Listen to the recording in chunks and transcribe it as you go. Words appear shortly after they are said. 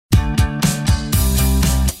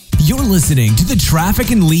You're listening to the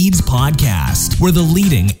Traffic and Leads podcast, where the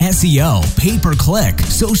leading SEO, pay-per-click,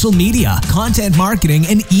 social media, content marketing,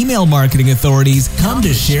 and email marketing authorities come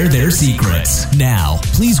to share their secrets. Now,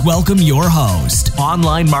 please welcome your host,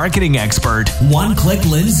 online marketing expert, One Click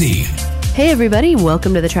Lindsay. Hey everybody,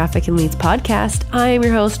 welcome to the Traffic and Leads podcast. I am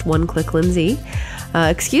your host, One Click Lindsay.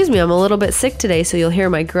 Excuse me, I'm a little bit sick today, so you'll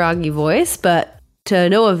hear my groggy voice, but to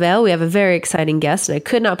no avail, we have a very exciting guest, and I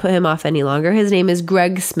could not put him off any longer. His name is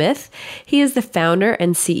Greg Smith. He is the founder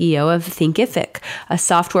and CEO of Thinkific, a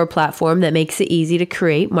software platform that makes it easy to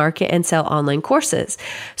create, market, and sell online courses.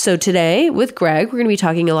 So today, with Greg, we're going to be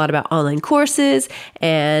talking a lot about online courses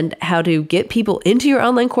and how to get people into your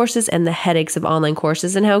online courses and the headaches of online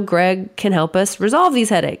courses and how Greg can help us resolve these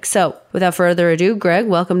headaches. So without further ado, Greg,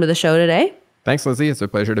 welcome to the show today. Thanks, Lizzie. It's a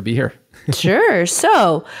pleasure to be here. Sure.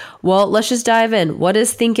 So, let's just dive in. What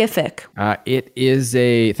is Thinkific?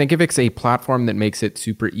 Thinkific's a platform that makes it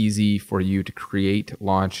super easy for you to create,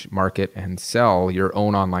 launch, market, and sell your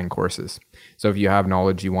own online courses. So if you have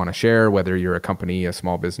knowledge you want to share, whether you're a company, a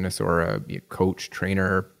small business, or a coach,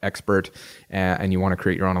 trainer, expert, and you want to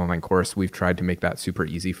create your own online course, we've tried to make that super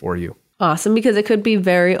easy for you. Awesome, because it could be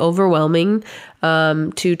very overwhelming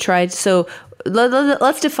to try. So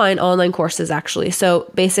let's define online courses actually.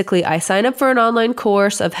 So basically I sign up for an online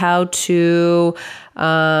course of how to,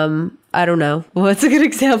 I don't know, what's a good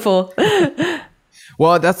example?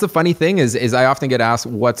 Well, that's the funny thing is I often get asked,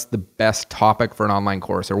 what's the best topic for an online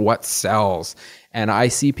course or what sells? And I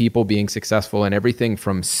see people being successful in everything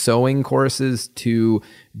from sewing courses to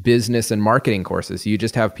business and marketing courses. You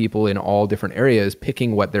just have people in all different areas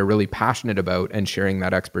picking what they're really passionate about and sharing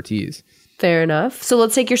that expertise. Fair enough. So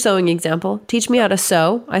let's take your sewing example. Teach me how to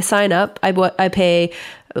sew. I sign up. I pay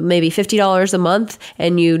maybe $50 a month,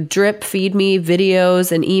 and you drip feed me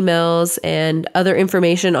videos and emails and other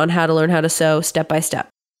information on how to learn how to sew step by step.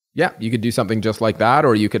 Yeah, you could do something just like that,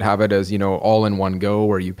 or you could have it as, all in one go,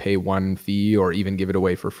 where you pay one fee or even give it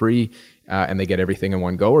away for free and they get everything in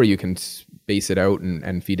one go, or you can space it out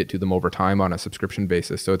and feed it to them over time on a subscription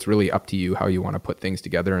basis. So it's really up to you how you want to put things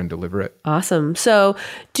together and deliver it. Awesome. So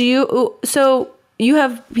you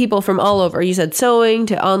have people from all over. You said sewing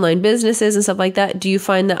to online businesses and stuff like that. Do you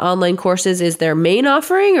find that online courses is their main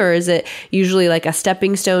offering, or is it usually like a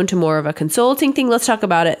stepping stone to more of a consulting thing? Let's talk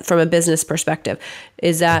about it from a business perspective.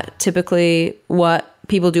 Is that typically what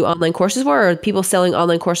people do online courses for, or are people selling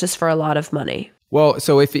online courses for a lot of money? Well,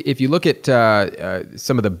 so if you look at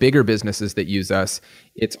some of the bigger businesses that use us,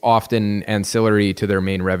 it's often ancillary to their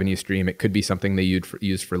main revenue stream. It could be something they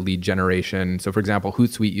use for lead generation. So for example,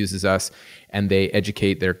 Hootsuite uses us and they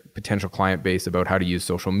educate their potential client base about how to use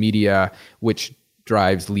social media, which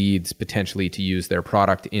drives leads potentially to use their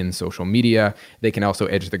product in social media. They can also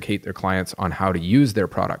educate their clients on how to use their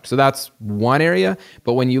product. So that's one area.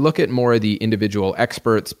 But when you look at more of the individual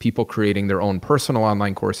experts, people creating their own personal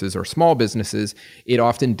online courses or small businesses, it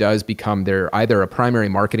often does become either a primary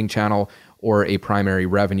marketing channel or a primary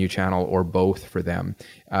revenue channel, or both for them.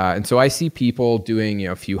 And so I see people doing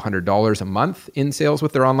a few $100s a month in sales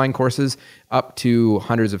with their online courses, up to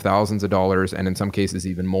hundreds of thousands of dollars, and in some cases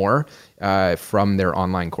even more, from their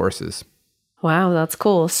online courses. Wow, that's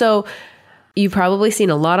cool. So you've probably seen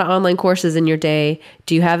a lot of online courses in your day.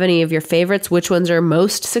 Do you have any of your favorites? Which ones are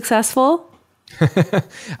most successful?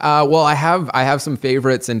 Well, I have some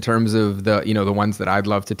favorites in terms of the ones that I'd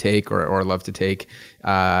love to take or love to take.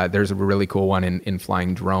 There's a really cool one in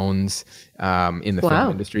flying drones in the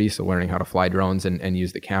film industry. So learning how to fly drones and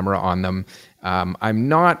use the camera on them. I'm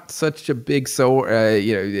not such a big sewer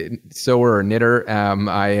or knitter.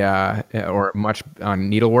 Or much on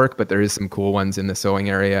needlework, but there is some cool ones in the sewing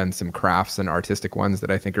area and some crafts and artistic ones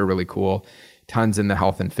that I think are really cool. Tons in the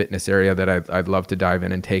health and fitness area that I'd love to dive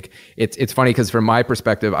in and take. It's funny because from my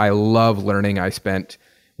perspective, I love learning. I spent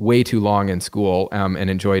way too long in school and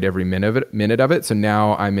enjoyed every minute of it. So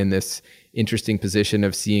now I'm in this interesting position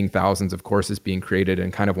of seeing thousands of courses being created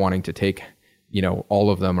and kind of wanting to take, all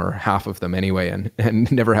of them or half of them anyway, and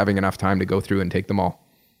never having enough time to go through and take them all.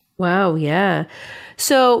 Wow. Yeah.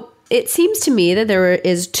 So it seems to me that there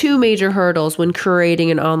is two major hurdles when creating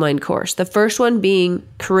an online course. The first one being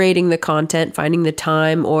creating the content, finding the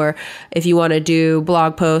time, or if you want to do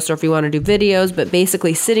blog posts or if you want to do videos, but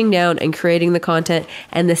basically sitting down and creating the content.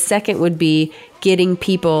 And the second would be getting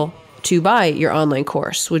people to buy your online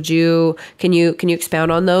course. Can you expound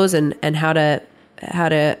on those and how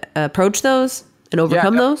to approach those and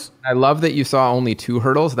overcome those? I love that you saw only two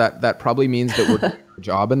hurdles. That probably means that we're doing a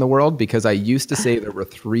job in the world, because I used to say there were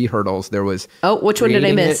three hurdles. There was which one did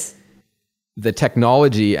I miss? the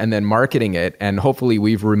technology and then marketing it. And hopefully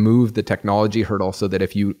we've removed the technology hurdle so that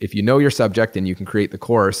if you know your subject and you can create the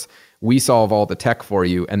course, we solve all the tech for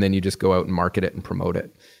you, and then you just go out and market it and promote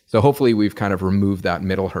it. So hopefully we've kind of removed that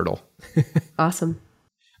middle hurdle. Awesome.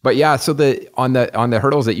 But yeah, so on the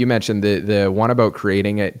hurdles that you mentioned, the one about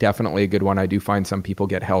creating it, definitely a good one. I do find some people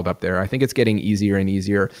get held up there. I think it's getting easier and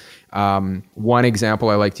easier. One example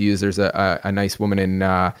I like to use, there's a nice woman in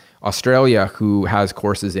Australia who has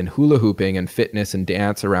courses in hula hooping and fitness and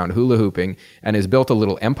dance around hula hooping, and has built a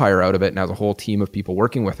little empire out of it and has a whole team of people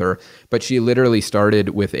working with her. But she literally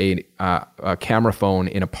started with a camera phone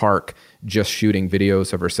in a park, just shooting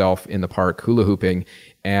videos of herself in the park hula hooping,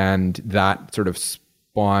 and that sort of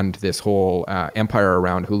spawned this whole empire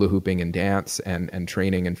around hula hooping and dance and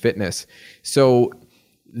training and fitness. So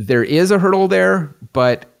there is a hurdle there,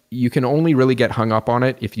 but you can only really get hung up on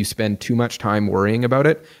it if you spend too much time worrying about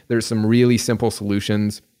it. There's some really simple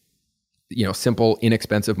solutions, simple,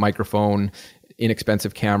 inexpensive microphone,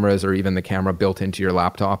 inexpensive cameras, or even the camera built into your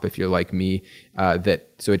laptop if you're like me,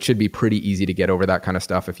 so it should be pretty easy to get over that kind of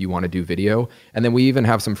stuff if you want to do video. And then we even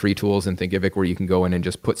have some free tools in Thinkific where you can go in and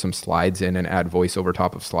just put some slides in and add voice over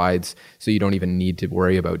top of slides, so you don't even need to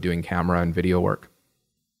worry about doing camera and video work.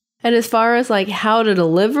 And as far as like how to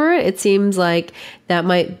deliver it, it seems like that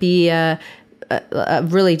might be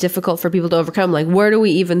really difficult for people to overcome. Like, where do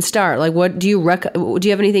we even start? Like, what do you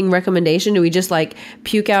have anything recommendation? Do we just like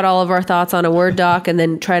puke out all of our thoughts on a Word doc and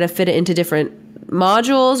then try to fit it into different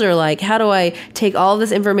modules? Or like, how do I take all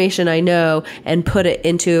this information I know and put it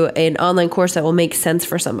into an online course that will make sense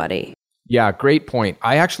for somebody? Yeah, great point.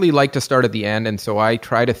 I actually like to start at the end. And so I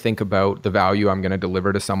try to think about the value I'm going to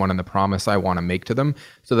deliver to someone and the promise I want to make to them.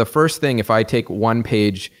 So the first thing, if I take one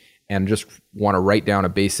page and just want to write down a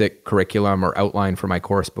basic curriculum or outline for my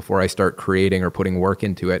course before I start creating or putting work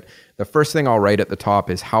into it, the first thing I'll write at the top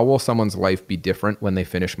is, how will someone's life be different when they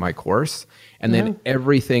finish my course? And then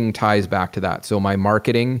everything ties back to that. So my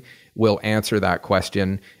marketing will answer that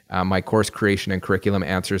question. My course creation and curriculum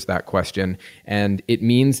answers that question. And it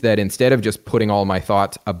means that instead of just putting all my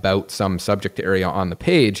thoughts about some subject area on the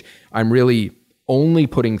page, I'm really only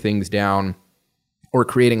putting things down or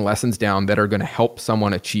creating lessons down that are going to help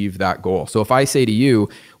someone achieve that goal. So if I say to you,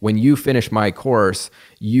 when you finish my course,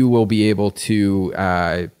 you will be able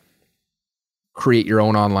to create your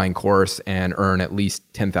own online course and earn at least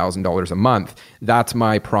 $10,000 a month, that's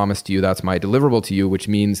my promise to you. That's my deliverable to you, which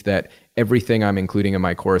means that everything I'm including in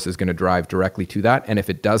my course is going to drive directly to that. And if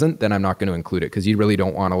it doesn't, then I'm not going to include it, because you really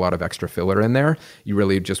don't want a lot of extra filler in there. You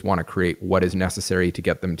really just want to create what is necessary to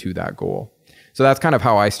get them to that goal. So that's kind of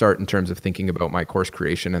how I start in terms of thinking about my course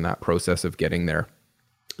creation and that process of getting there.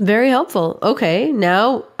 Very helpful. Okay,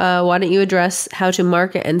 now why don't you address how to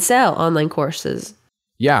market and sell online courses?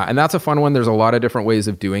 Yeah, and that's a fun one. There's a lot of different ways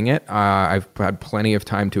of doing it. I've had plenty of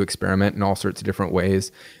time to experiment in all sorts of different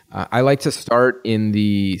ways. I like to start in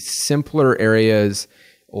the simpler areas,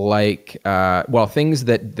 like, things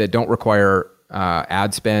that don't require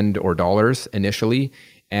ad spend or dollars initially,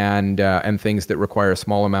 and things that require a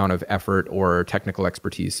small amount of effort or technical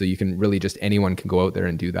expertise. So you can really anyone can go out there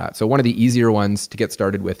and do that. So one of the easier ones to get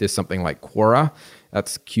started with is something like Quora.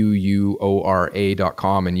 That's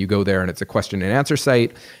Quora.com. And you go there and it's a question and answer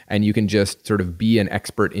site, and you can just sort of be an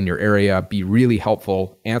expert in your area, be really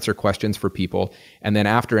helpful, answer questions for people. And then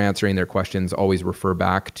after answering their questions, always refer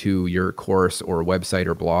back to your course or website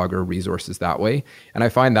or blog or resources that way. And I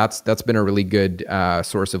find that's been a really good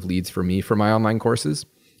source of leads for me for my online courses.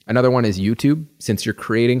 Another one is YouTube. Since you're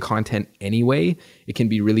creating content anyway, it can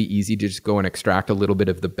be really easy to just go and extract a little bit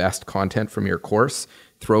of the best content from your course,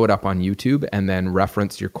 throw it up on YouTube, and then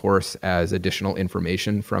reference your course as additional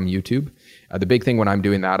information from YouTube. The big thing when I'm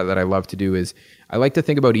doing that I love to do is I like to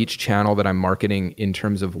think about each channel that I'm marketing in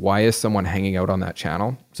terms of, why is someone hanging out on that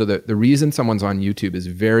channel? So the reason someone's on YouTube is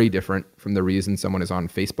very different from the reason someone is on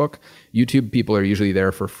Facebook. YouTube people are usually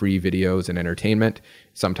there for free videos and entertainment,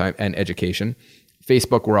 sometimes, and education.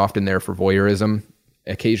 Facebook, we're often there for voyeurism,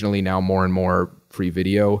 occasionally now more and more free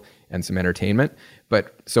video and some entertainment.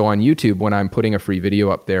 But so on YouTube, when I'm putting a free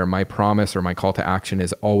video up there, my promise or my call to action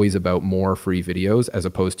is always about more free videos, as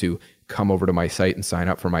opposed to come over to my site and sign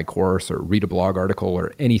up for my course or read a blog article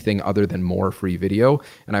or anything other than more free video.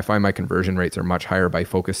 And I find my conversion rates are much higher by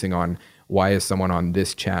focusing on, why is someone on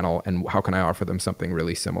this channel and how can I offer them something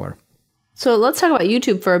really similar? So let's talk about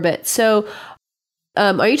YouTube for a bit. So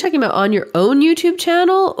are you talking about on your own YouTube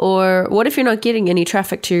channel, or what if you're not getting any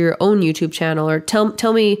traffic to your own YouTube channel? Or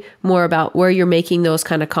tell me more about where you're making those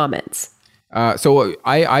kind of comments. So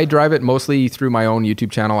I drive it mostly through my own YouTube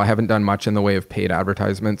channel. I haven't done much in the way of paid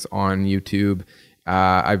advertisements on YouTube.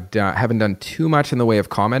 Haven't done too much in the way of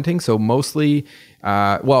commenting. So mostly,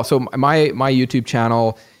 so my YouTube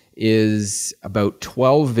channel is about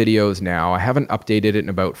 12 videos now. I haven't updated it in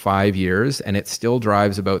about 5 years, and it still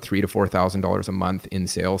drives about $3,000 to $4,000 a month in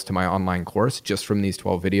sales to my online course just from these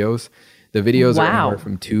 12 videos. The videos are anywhere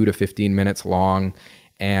from 2 to 15 minutes long,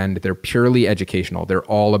 and they're purely educational. They're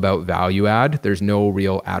all about value add. There's no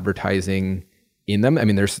real advertising in them. I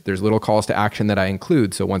mean, there's little calls to action that I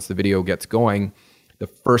include. So once the video gets going, the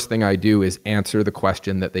first thing I do is answer the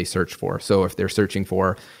question that they search for. So if they're searching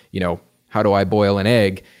for, how do I boil an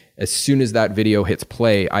egg? As soon as that video hits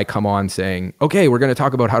play, I come on saying, okay, we're going to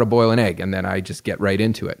talk about how to boil an egg. And then I just get right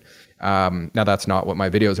into it. Now that's not what my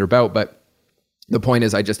videos are about, but the point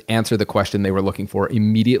is I just answer the question they were looking for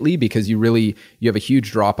immediately, because you have a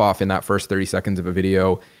huge drop off in that first 30 seconds of a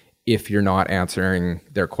video. If you're not answering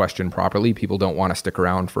their question properly, people don't want to stick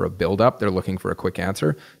around for a build-up. They're looking for a quick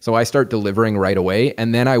answer. So I start delivering right away.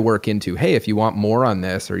 And then I work into, hey, if you want more on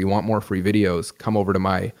this or you want more free videos, come over to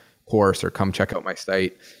my course or come check out my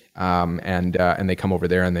site. And they come over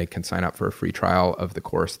there and they can sign up for a free trial of the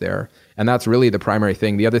course there. And that's really the primary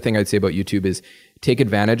thing. The other thing I'd say about YouTube is take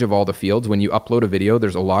advantage of all the fields. When you upload a video,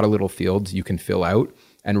 there's a lot of little fields you can fill out,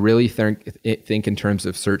 and really think in terms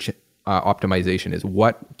of search optimization. Is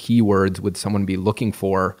what keywords would someone be looking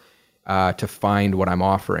for to find what I'm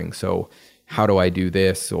offering? So how do I do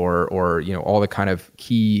this? Or all the kind of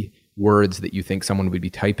key words that you think someone would be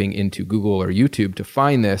typing into Google or YouTube to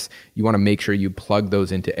find this. You want to make sure you plug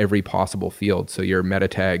those into every possible field. So your meta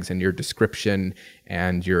tags and your description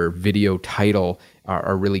and your video title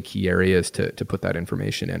are really key areas to put that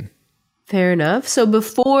information in. Fair enough. So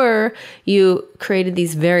before you created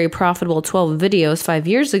these very profitable 12 videos 5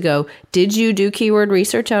 years ago, did you do keyword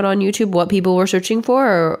research out on YouTube, what people were searching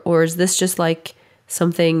for, or is this just like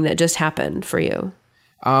something that just happened for you?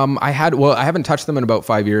 I haven't touched them in about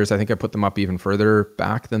 5 years. I think I put them up even further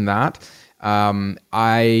back than that.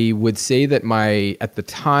 I would say that at the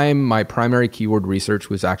time, my primary keyword research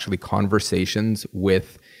was actually conversations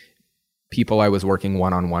with people I was working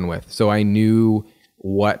one-on-one with. So I knew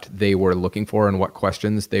what they were looking for and what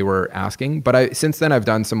questions they were asking. But since then, I've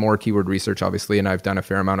done some more keyword research, obviously, and I've done a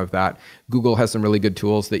fair amount of that. Google has some really good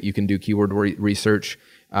tools that you can do keyword research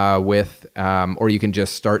with, or you can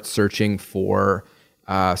just start searching for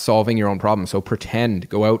solving your own problem. So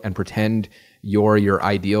go out and pretend you're your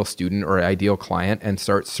ideal student or ideal client and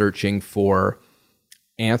start searching for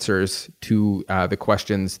answers to the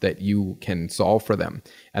questions that you can solve for them.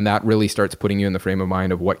 And that really starts putting you in the frame of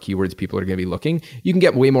mind of what keywords people are going to be looking. You can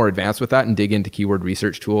get way more advanced with that and dig into keyword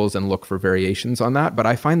research tools and look for variations on that. But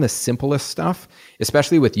I find the simplest stuff,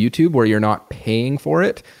 especially with YouTube where you're not paying for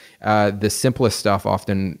it, the simplest stuff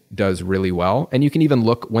often does really well. And you can even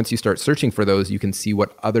look, once you start searching for those, you can see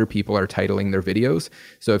what other people are titling their videos.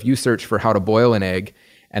 So if you search for how to boil an egg,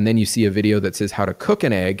 and then you see a video that says how to cook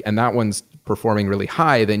an egg, and that one's performing really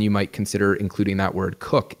high, then you might consider including that word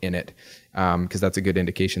cook in it, because that's a good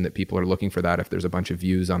indication that people are looking for that if there's a bunch of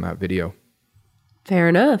views on that video. Fair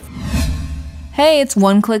enough. Hey, it's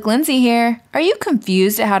One Click Lindsay here. Are you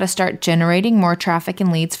confused at how to start generating more traffic and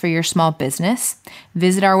leads for your small business?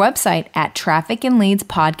 Visit our website at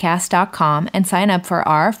trafficandleadspodcast.com and sign up for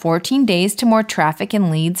our 14 Days to More Traffic and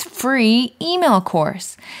Leads free email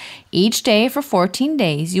course. Each day for 14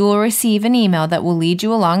 days, you will receive an email that will lead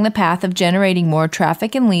you along the path of generating more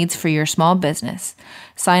traffic and leads for your small business.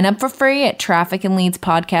 Sign up for free at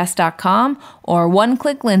trafficandleadspodcast.com or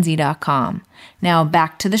oneclicklindsay.com. Now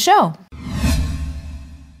back to the show.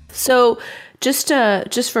 So just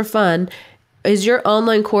for fun, is your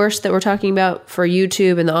online course that we're talking about for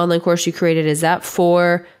YouTube and the online course you created, is that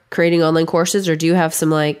for creating online courses, or do you have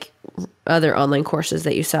some like other online courses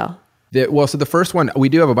that you sell? So the first one, we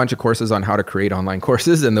do have a bunch of courses on how to create online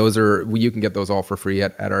courses, and you can get those all for free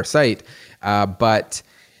at our site. But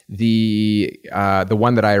the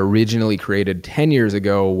one that I originally created 10 years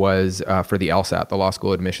ago was for the LSAT, the law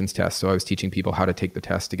school admissions test. So I was teaching people how to take the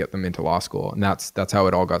test to get them into law school. And that's how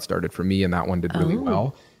it all got started for me. And that one did really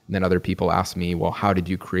well. And then other people asked me, well, how did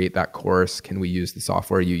you create that course? Can we use the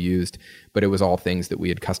software you used? But it was all things that we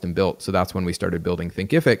had custom built. So that's when we started building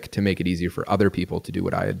Thinkific to make it easier for other people to do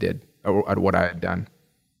what I had done.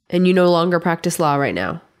 And you no longer practice law right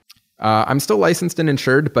now? I'm still licensed and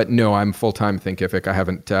insured, but no, I'm full-time Thinkific. I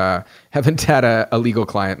haven't had a legal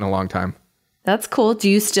client in a long time. That's cool. Do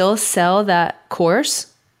you still sell that course?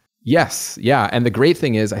 Yes. Yeah. And the great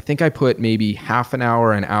thing is I think I put maybe an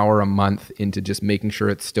hour a month into just making sure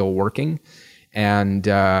it's still working. And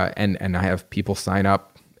I have people sign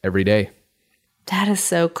up every day. That is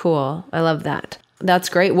so cool. I love that. That's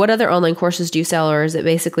great. What other online courses do you sell, or is it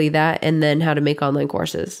basically that and then how to make online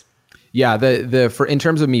courses? Yeah, for in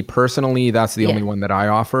terms of me personally, that's the only one that I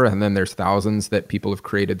offer, and then there's thousands that people have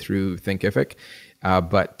created through Thinkific.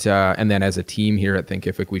 And then as a team here at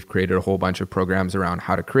Thinkific, we've created a whole bunch of programs around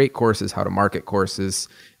how to create courses, how to market courses,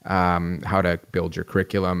 how to build your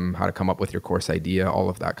curriculum, how to come up with your course idea, all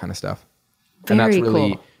of that kind of stuff. Very and that's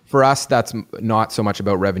really cool. For us, that's not so much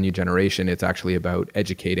about revenue generation. It's actually about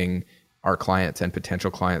educating our clients and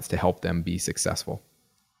potential clients to help them be successful.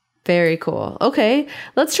 Very cool. Okay,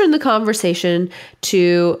 let's turn the conversation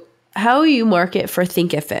to how you market for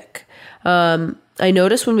Thinkific. I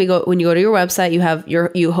noticed when you go to your website,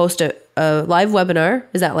 you host a live webinar.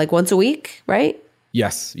 Is that like once a week, right?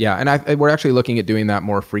 Yes, yeah, and we're actually looking at doing that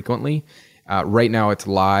more frequently. Right now, it's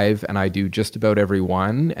live, and I do just about every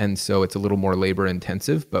one, and so it's a little more labor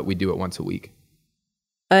intensive, but we do it once a week.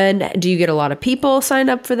 And do you get a lot of people signed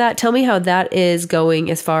up for that? Tell me how that is going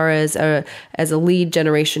as far as a lead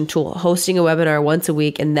generation tool, hosting a webinar once a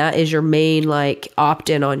week, and that is your main like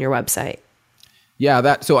opt-in on your website.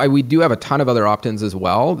 Yeah, we do have a ton of other opt-ins as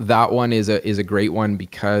well. That one is a great one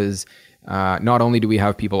because not only do we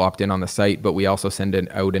have people opt in on the site, but we also send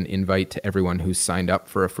out an invite to everyone who's signed up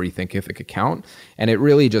for a free Thinkific account. And it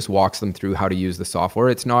really just walks them through how to use the software.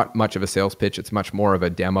 It's not much of a sales pitch. It's much more of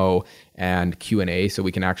a demo and Q&A, so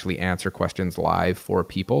we can actually answer questions live for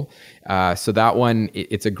people. So that one,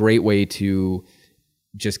 it's a great way to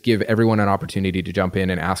just give everyone an opportunity to jump in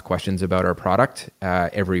and ask questions about our product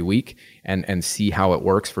every week and see how it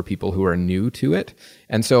works for people who are new to it.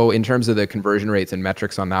 And so in terms of the conversion rates and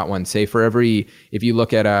metrics on that one, say if you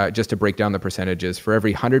look at just to break down the percentages, for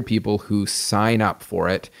every 100 people who sign up for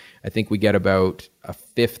it, I think we get about a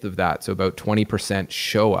fifth of that. So about 20%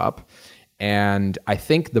 show up. And I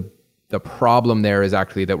think the problem there is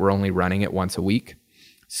actually that we're only running it once a week.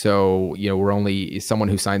 So, we're only someone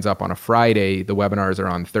who signs up on a Friday, the webinars are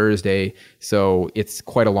on Thursday. So it's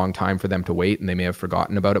quite a long time for them to wait and they may have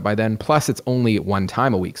forgotten about it by then. Plus it's only one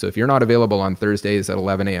time a week. So if you're not available on Thursdays at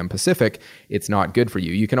 11 a.m. Pacific, it's not good for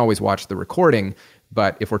you. You can always watch the recording,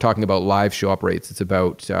 but if we're talking about live show up rates, it's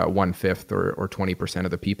about 1/5 or 20%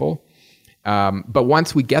 of the people. But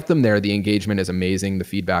once we get them there, the engagement is amazing. The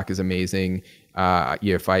feedback is amazing.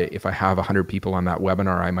 If I have 100 people on that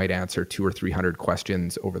webinar, I might answer 200 or 300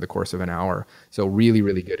 questions over the course of an hour. So really,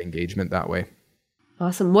 really good engagement that way.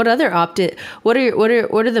 Awesome. What other opt-in? What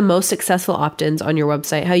are the most successful opt-ins on your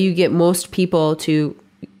website? How you get most people to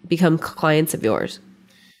become clients of yours?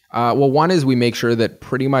 Well, one is we make sure that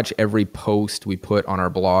pretty much every post we put on our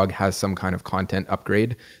blog has some kind of content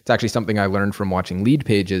upgrade. It's actually something I learned from watching Lead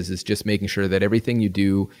Pages, is just making sure that everything you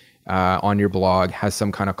do on your blog has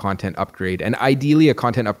some kind of content upgrade, and ideally a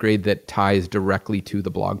content upgrade that ties directly to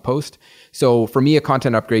the blog post. So for me, a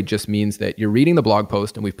content upgrade just means that you're reading the blog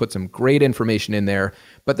post and we've put some great information in there,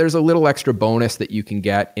 but there's a little extra bonus that you can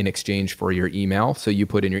get in exchange for your email. So you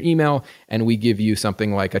put in your email and we give you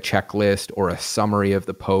something like a checklist or a summary of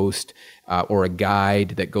the post or a guide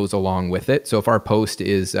that goes along with it. So if our post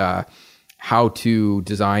is how to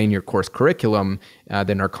design your course curriculum,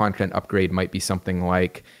 then our content upgrade might be something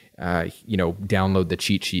like download the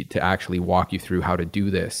cheat sheet to actually walk you through how to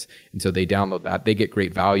do this. And so they download that, they get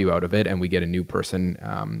great value out of it, and we get a new person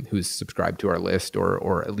who's subscribed to our list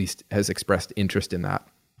or at least has expressed interest in that.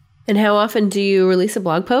 And how often do you release a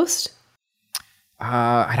blog post?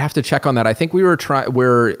 I'd have to check on that. I think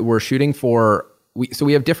we're shooting for, so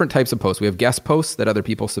we have different types of posts. We have guest posts that other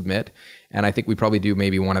people submit, and I think we probably do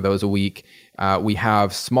maybe one of those a week. We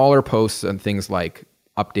have smaller posts and things like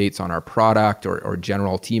updates on our product or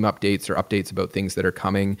general team updates or updates about things that are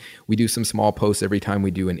coming. We do some small posts every time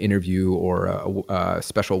we do an interview or a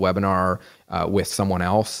special webinar with someone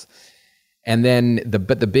else. And then the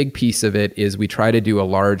big piece of it is we try to do a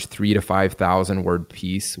large 3,000 to 5,000 word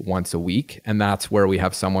piece once a week. And that's where we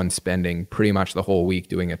have someone spending pretty much the whole week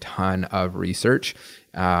doing a ton of research.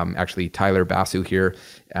 Actually, Tyler Basu here,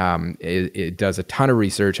 it does a ton of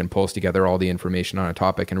research and pulls together all the information on a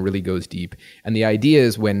topic and really goes deep. And the idea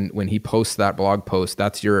is when he posts that blog post,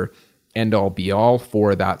 that's your end all be all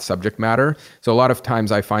for that subject matter. So a lot of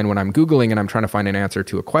times I find when I'm Googling and I'm trying to find an answer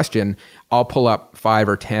to a question, I'll pull up 5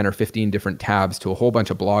 or 10 or 15 different tabs to a whole bunch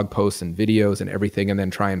of blog posts and videos and everything, and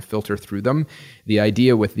then try and filter through them. The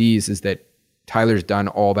idea with these is that Tyler's done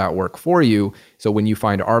all that work for you. So when you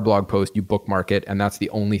find our blog post, you bookmark it, and that's the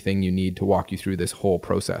only thing you need to walk you through this whole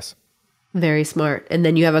process. Very smart. And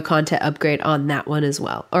then you have a content upgrade on that one as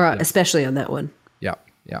well, or especially on that one. Yeah.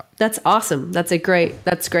 Yeah. That's awesome. That's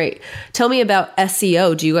great. Tell me about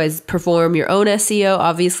SEO. Do you guys perform your own SEO?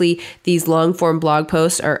 Obviously, these long form blog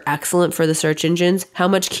posts are excellent for the search engines. How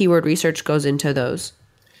much keyword research goes into those?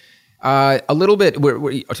 A little bit.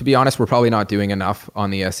 To be honest, we're probably not doing enough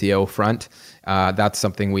on the SEO front. That's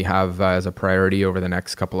something we have as a priority over the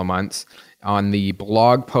next couple of months. On the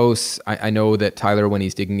blog posts, I know that Tyler, when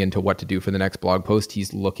he's digging into what to do for the next blog post,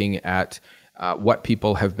 he's looking at what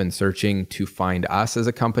people have been searching to find us as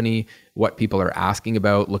a company, what people are asking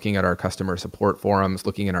about, looking at our customer support forums,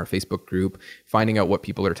 looking in our Facebook group, finding out what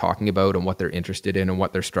people are talking about and what they're interested in and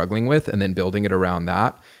what they're struggling with, and then building it around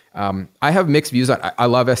that. I have mixed views. I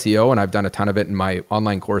love SEO, and I've done a ton of it in my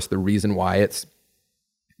online course. The reason why it's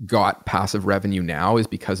got passive revenue now is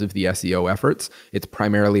because of the SEO efforts. It's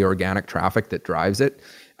primarily organic traffic that drives it.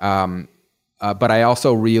 But I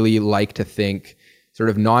also really like to think sort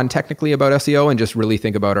of non-technically about SEO and just really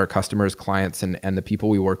think about our customers, clients, and the people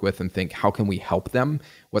we work with and think, how can we help them?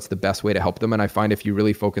 What's the best way to help them? And I find if you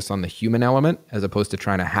really focus on the human element as opposed to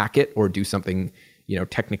trying to hack it or do something,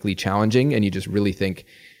 technically challenging, and you just really think,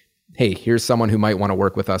 hey, here's someone who might want to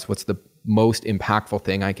work with us. What's the most impactful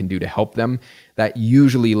thing I can do to help them? That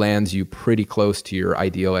usually lands you pretty close to your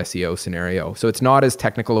ideal SEO scenario. So it's not as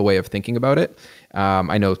technical a way of thinking about it.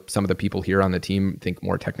 I know some of the people here on the team think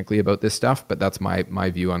more technically about this stuff, but that's my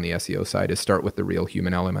view on the SEO side, is start with the real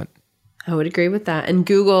human element. I would agree with that. And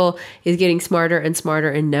Google is getting smarter and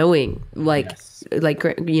smarter in knowing,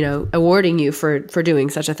 awarding you for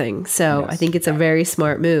doing such a thing. So I think it's a very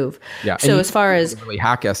smart move. Yeah. So as far as really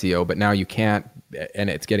hack SEO, but now you can't,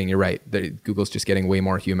 and it's getting, you're right, Google's just getting way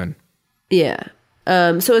more human. Yeah.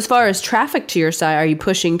 So as far as traffic to your site, are you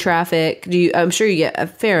pushing traffic? I'm sure you get a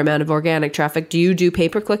fair amount of organic traffic. Do you do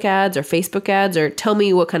pay-per-click ads or Facebook ads, or tell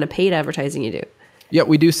me what kind of paid advertising you do? Yeah,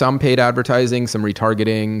 we do some paid advertising, some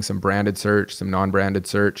retargeting, some branded search, some non-branded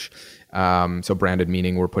search. So branded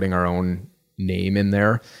meaning we're putting our own name in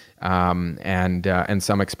there, and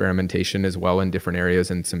some experimentation as well in different areas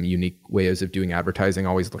and some unique ways of doing advertising.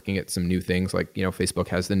 Always looking at some new things, like Facebook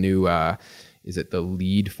has the new is it the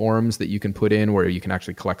lead forms that you can put in where you can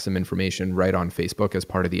actually collect some information right on Facebook as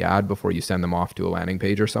part of the ad before you send them off to a landing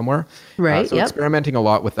page or somewhere. Right. So experimenting a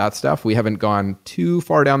lot with that stuff. We haven't gone too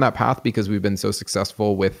far down that path because we've been so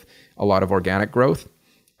successful with a lot of organic growth.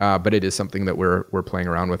 But it is something that we're playing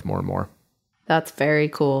around with more and more. That's very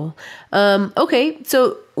cool. Okay.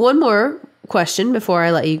 So one more question before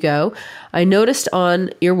I let you go. I noticed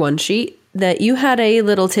on your one sheet that you had a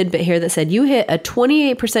little tidbit here that said you hit a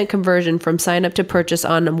 28% conversion from sign up to purchase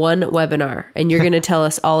on one webinar, and you're going to tell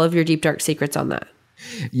us all of your deep, dark secrets on that.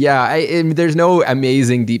 Yeah, there's no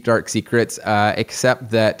amazing deep, dark secrets,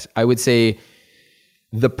 except that I would say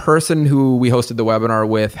the person who we hosted the webinar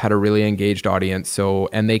with had a really engaged audience.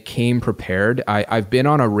 And they came prepared. I've been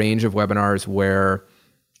on a range of webinars where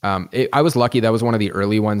I was lucky. That was one of the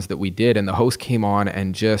early ones that we did. And the host came on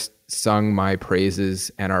and just sung my praises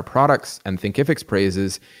and our products and Thinkific's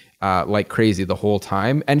praises like crazy the whole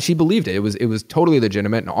time. And she believed it. It was totally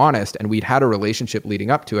legitimate and honest. And we'd had a relationship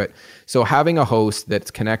leading up to it. So having a host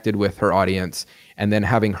that's connected with her audience and then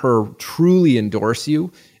having her truly endorse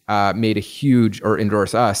you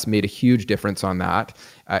endorse us made a huge difference on that.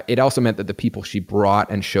 It also meant that the people she brought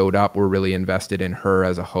and showed up were really invested in her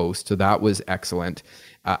as a host. So that was excellent.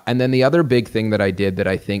 And then the other big thing that I did that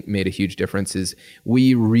I think made a huge difference is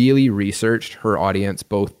we really researched her audience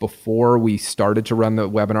both before we started to run the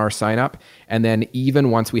webinar sign up. And then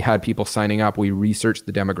even once we had people signing up, we researched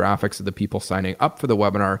the demographics of the people signing up for the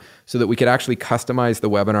webinar so that we could actually customize the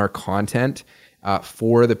webinar content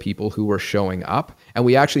for the people who were showing up. And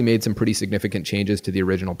we actually made some pretty significant changes to the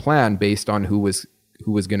original plan based on who was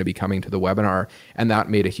going to be coming to the webinar. And that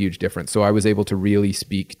made a huge difference. So I was able to really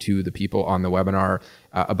speak to the people on the webinar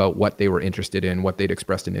about what they were interested in, what they'd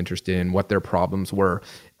expressed an interest in, what their problems were.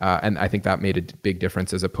 And I think that made a big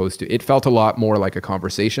difference as opposed to, it felt a lot more like a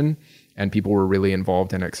conversation and people were really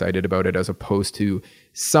involved and excited about it, as opposed to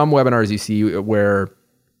some webinars you see where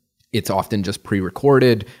it's often just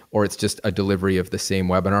pre-recorded or it's just a delivery of the same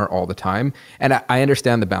webinar all the time. And I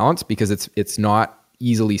understand the balance because it's not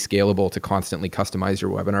easily scalable to constantly customize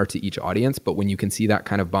your webinar to each audience. But when you can see that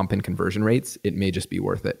kind of bump in conversion rates, it may just be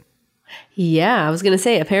worth it. Yeah, I was going to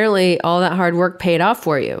say, apparently all that hard work paid off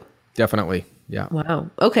for you. Definitely. Yeah. Wow.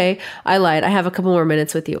 Okay. I lied. I have a couple more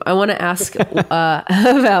minutes with you. I want to ask about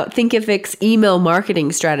Thinkific's email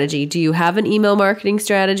marketing strategy. Do you have an email marketing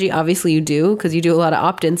strategy? Obviously you do, because you do a lot of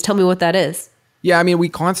opt-ins. Tell me what that is. Yeah, I mean, we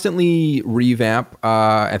constantly revamp.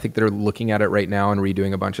 I think they're looking at it right now and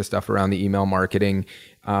redoing a bunch of stuff around the email marketing.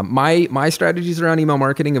 My strategies around email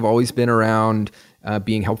marketing have always been around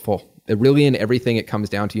being helpful Really in everything it comes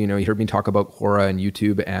down to, you heard me talk about Quora and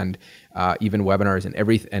YouTube and even webinars and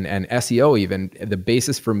and SEO even. The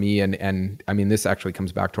basis for me, and I mean, this actually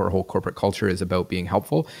comes back to our whole corporate culture, is about being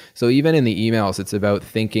helpful. So even in the emails, it's about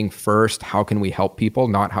thinking first, how can we help people,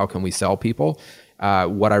 not how can we sell people.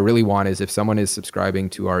 What I really want is if someone is subscribing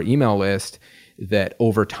to our email list, that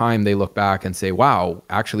over time they look back and say, wow,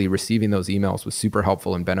 actually receiving those emails was super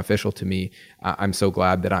helpful and beneficial to me. I'm so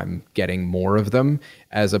glad that I'm getting more of them,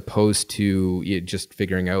 as opposed to just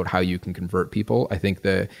figuring out how you can convert people. I think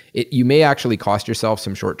you may actually cost yourself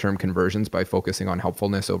some short-term conversions by focusing on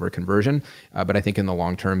helpfulness over conversion. But I think in the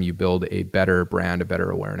long term, you build a better brand, a better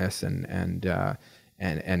awareness, and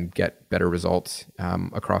get better results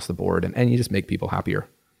across the board. And you just make people happier.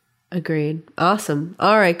 Agreed. Awesome.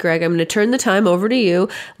 All right, Greg, I'm going to turn the time over to you.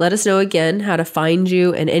 Let us know again how to find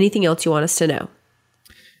you and anything else you want us to know.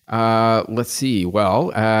 Let's see.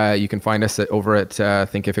 Well, you can find us over at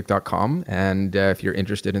thinkific.com. And if you're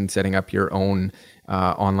interested in setting up your own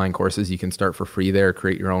online courses, you can start for free there,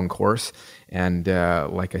 create your own course. And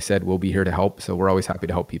like I said, we'll be here to help. So we're always happy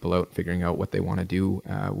to help people out figuring out what they want to do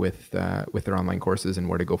with their online courses and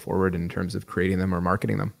where to go forward in terms of creating them or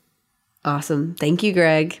marketing them. Awesome. Thank you,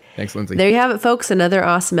 Greg. Thanks, Lindsay. There you have it, folks. Another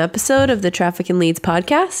awesome episode of the Traffic and Leads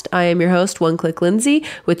podcast. I am your host, One Click Lindsay,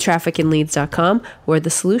 with trafficandleads.com, where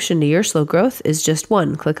the solution to your slow growth is just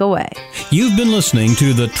one click away. You've been listening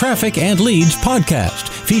to the Traffic and Leads podcast,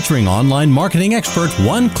 featuring online marketing expert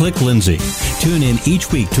One Click Lindsay. Tune in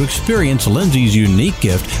each week to experience Lindsay's unique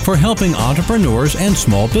gift for helping entrepreneurs and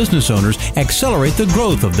small business owners accelerate the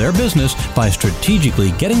growth of their business by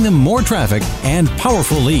strategically getting them more traffic and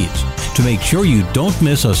powerful leads. To make sure you don't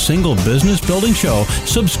miss a single business building show,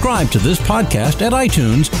 subscribe to this podcast at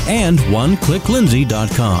iTunes and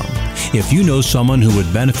oneclicklindsay.com. If you know someone who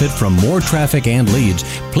would benefit from more traffic and leads,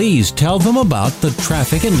 please tell them about the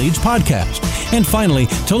Traffic and Leads podcast. And finally,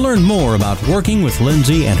 to learn more about working with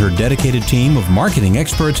Lindsay and her dedicated team of marketing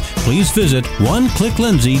experts, please visit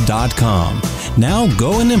oneclicklindsay.com. Now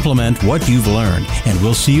go and implement what you've learned, and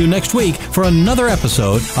we'll see you next week for another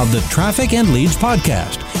episode of the Traffic and Leads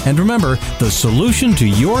podcast. And remember, the solution to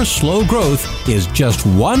your slow growth is just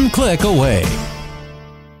one click away.